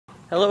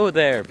Hello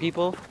there,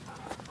 people.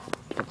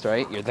 That's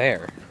right, you're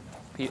there.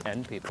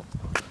 And people.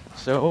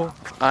 So,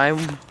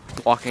 I'm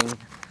walking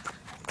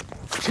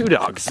two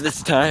dogs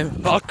this time.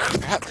 Oh,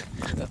 crap.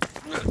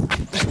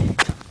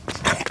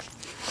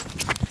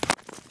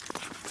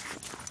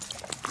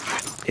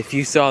 If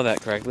you saw that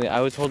correctly,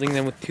 I was holding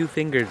them with two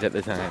fingers at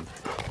the time.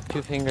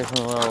 Two fingers on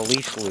the little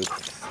leash loop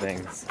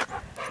things.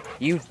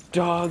 You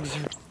dogs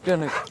are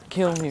gonna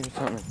kill me or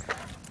something.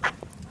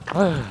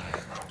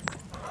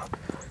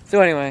 So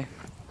anyway,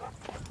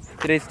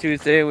 today's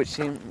Tuesday, which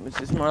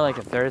is more like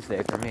a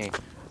Thursday for me.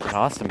 An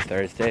awesome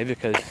Thursday,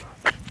 because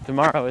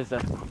tomorrow is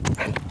a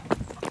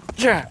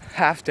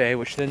half day,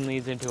 which then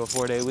leads into a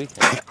 4-day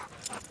weekend.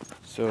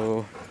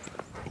 So,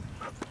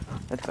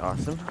 that's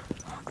awesome.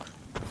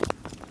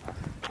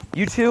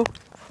 You two,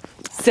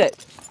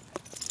 sit.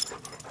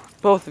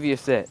 Both of you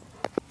sit.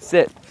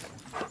 Sit.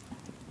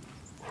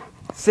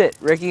 Sit,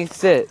 Ricky,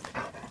 sit.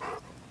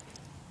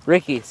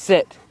 Ricky,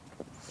 sit.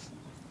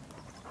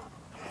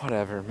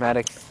 Whatever,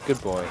 Maddox,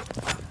 good boy.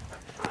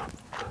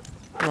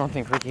 I don't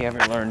think Ricky ever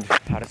learned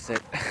how to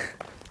sit.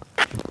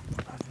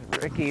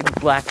 Ricky, the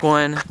black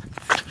one,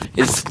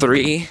 is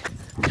 3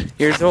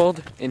 years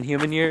old in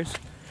human years.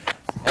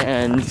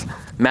 And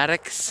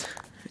Maddox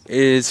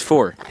is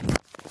 4.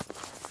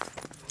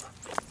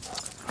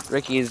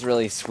 Ricky is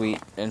really sweet,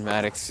 and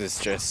Maddox is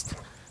just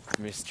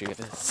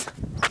mischievous.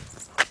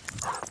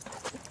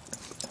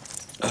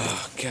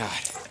 Oh, God.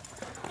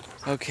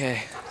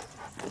 Okay.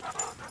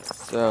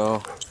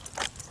 So,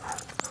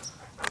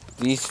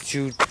 these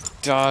two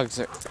dogs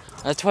are...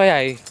 That's why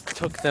I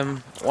took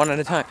them one at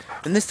a time.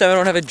 And this time I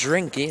don't have a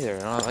drink either. I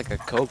don't have like a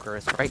Coke or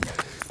a Sprite.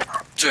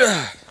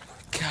 God.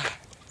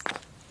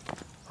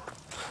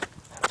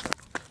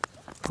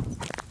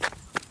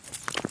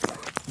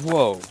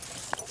 Whoa.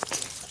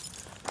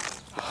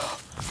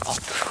 Oh,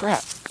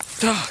 crap.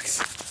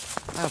 Dogs.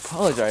 I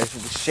apologize for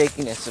the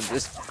shakiness of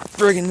this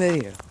friggin'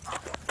 video.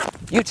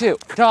 You too.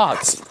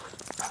 Dogs.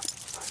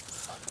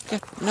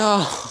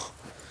 No.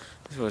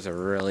 This was a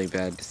really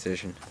bad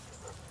decision.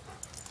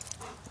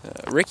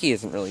 Ricky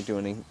isn't really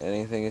doing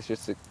anything. It's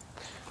just the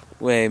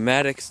way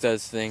Maddox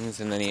does things,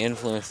 and then he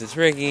influences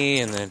Ricky,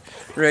 and then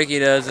Ricky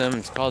does them.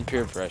 It's called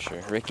peer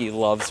pressure. Ricky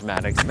loves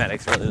Maddox.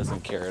 Maddox really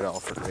doesn't care at all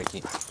for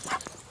Ricky.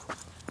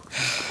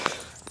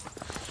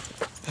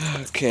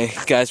 Okay,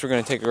 guys, we're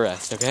gonna take a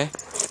rest, okay?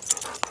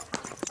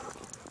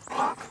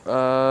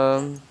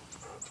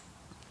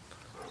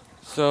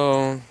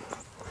 So,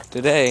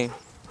 today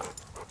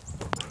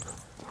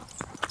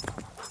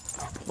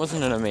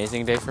wasn't an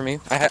amazing day for me.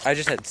 I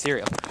just had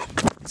cereal.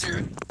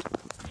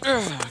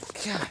 Oh,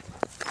 God.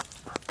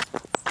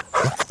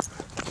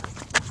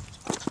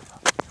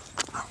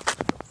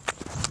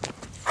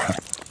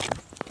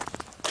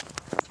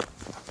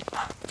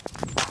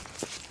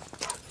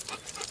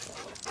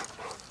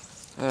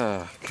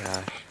 Oh,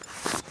 gosh.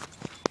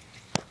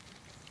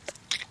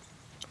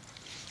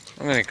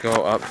 I'm gonna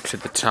go up to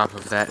the top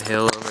of that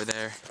hill over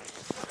there.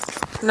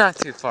 Not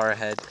too far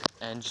ahead,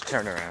 and just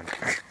turn around.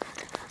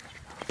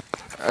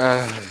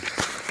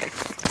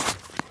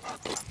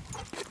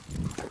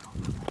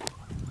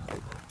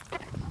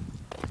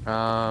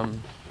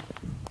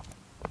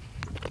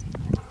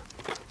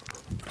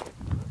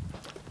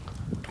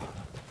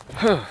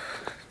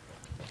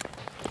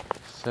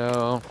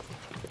 So,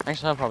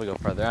 actually I'll probably go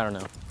further, I don't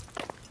know.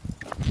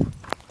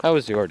 How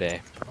was your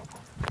day?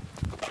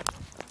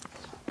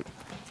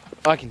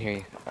 Oh, I can hear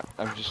you.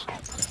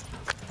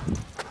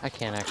 I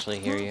can't actually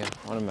hear you.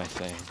 What am I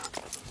saying?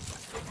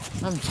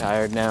 I'm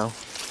tired now.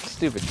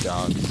 Stupid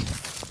dogs.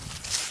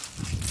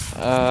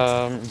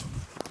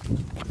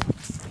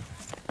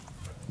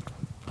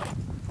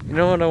 You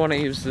know what I want to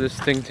use this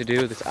thing to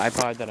do? This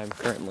iPod that I'm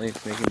currently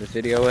making this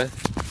video with?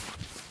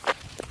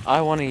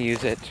 I want to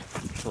use it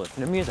to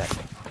listen to music.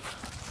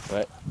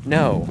 But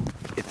no,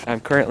 I'm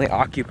currently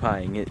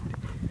occupying it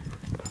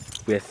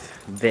with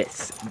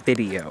this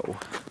video.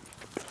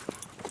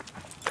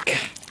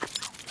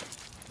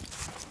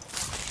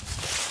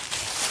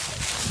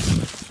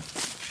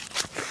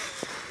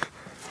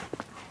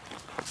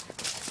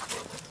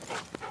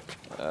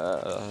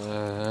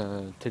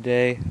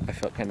 Today I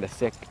felt kind of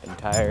sick and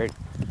tired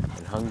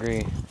and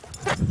hungry.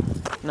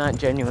 Not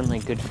genuinely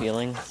good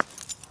feelings.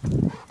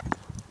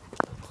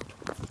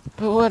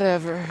 But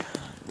whatever.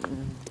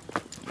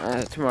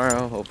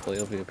 Tomorrow hopefully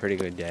it'll be a pretty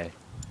good day.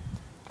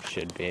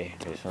 Should be,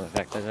 based on the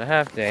fact that it's a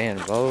half day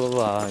and blah blah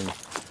blah. And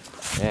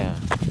yeah.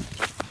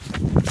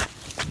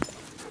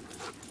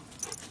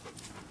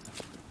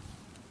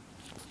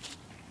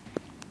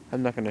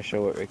 I'm not gonna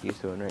show what Ricky's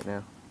doing right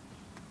now.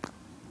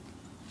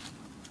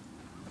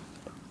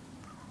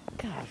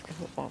 God, I've got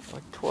off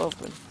like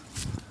 12 minutes.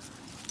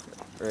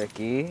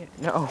 Ricky,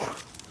 no.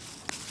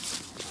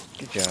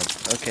 Good job.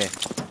 Okay.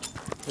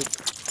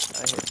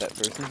 Oops, I hit that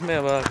person's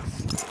mailbox.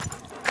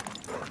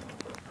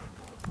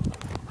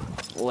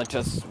 Let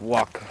us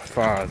walk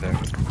farther.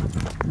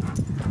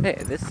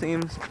 Hey, this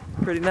seems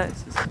pretty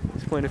nice,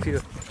 this point of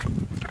view.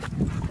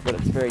 But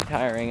it's very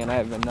tiring and I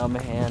have a numb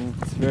hand.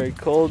 It's very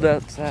cold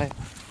outside.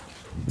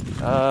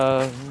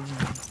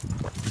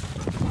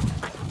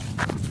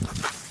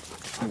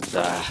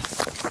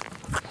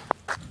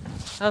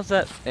 How's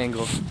that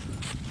angle?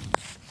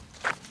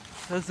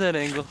 How's that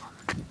angle?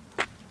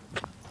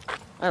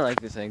 I like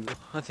this angle.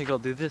 I think I'll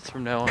do this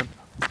from now on.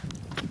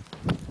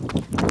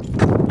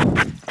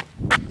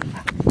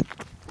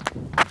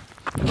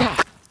 Yeah.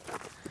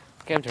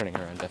 Okay, I'm turning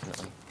around,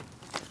 definitely.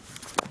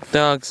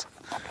 Dogs.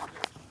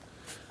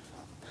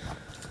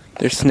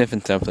 They're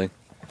sniffing something.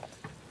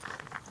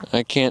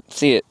 I can't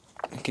see it.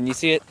 Can you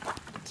see it?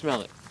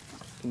 Smell it.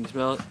 Can you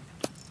smell it?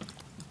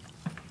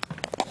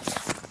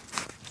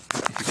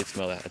 If you can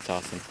smell that, that's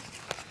awesome.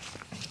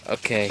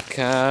 Okay,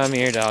 come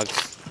here,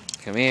 dogs.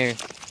 Come here.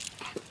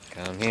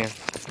 Come here.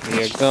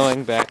 We are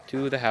going back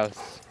to the house.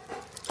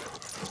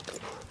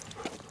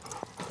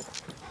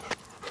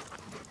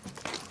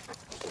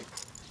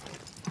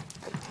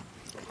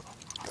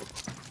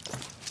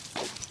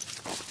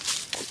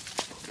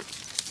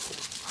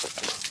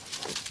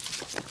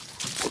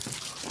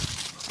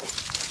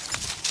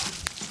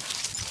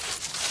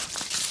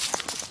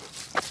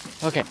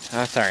 Okay,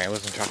 sorry, I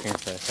wasn't talking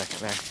for a second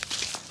there.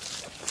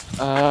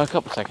 A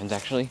couple seconds,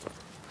 actually.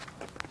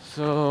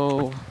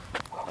 So,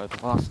 I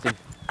was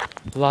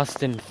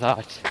lost in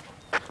thought.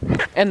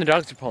 And the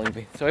dogs are pulling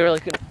me, so I really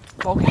couldn't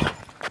focus.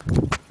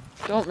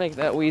 Don't make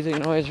that wheezing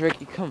noise,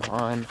 Ricky, come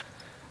on.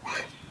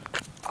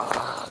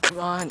 Come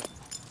on.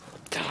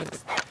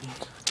 Dogs.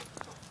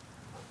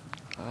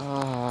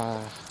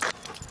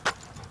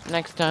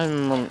 Next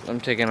time,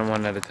 I'm taking them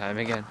one at a time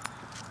again.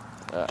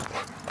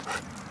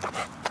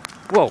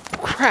 Whoa,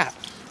 crap!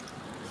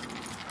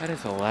 That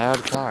is a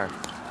loud car.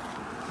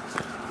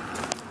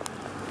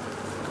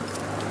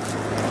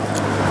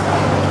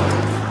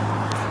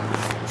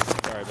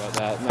 Sorry about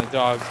that. My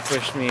dog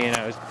pushed me and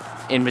I was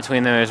in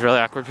between them. It was a really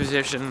awkward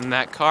position, and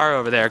that car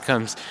over there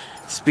comes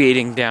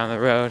speeding down the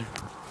road.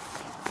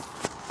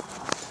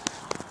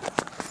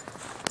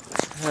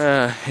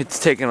 It's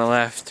taking a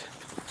left.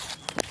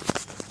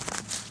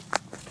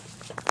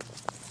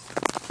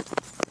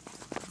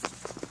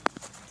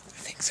 I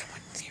think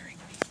someone's hearing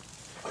me.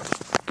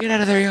 Get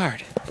out of their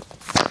yard.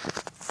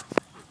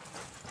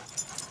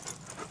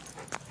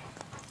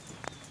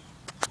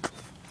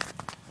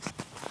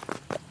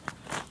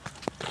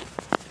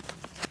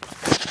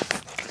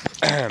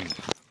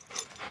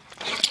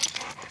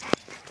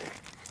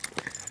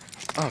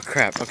 Oh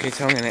crap, okay,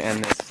 so I'm gonna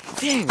end this.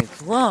 Dang,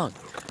 it's long!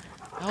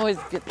 I always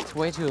get it's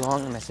way too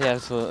long and I say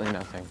absolutely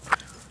nothing.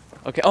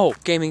 Okay, oh,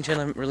 gaming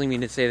channel, I really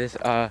mean to say this,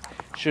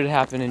 should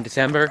happen in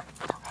December.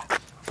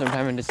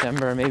 Sometime in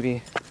December,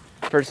 maybe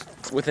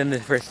within the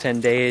first 10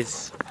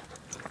 days.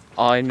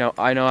 I know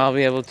I'll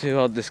be able to,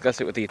 I'll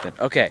discuss it with Ethan.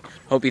 Okay,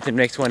 hope Ethan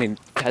makes one, he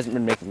hasn't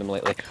been making them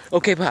lately.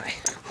 Okay, bye.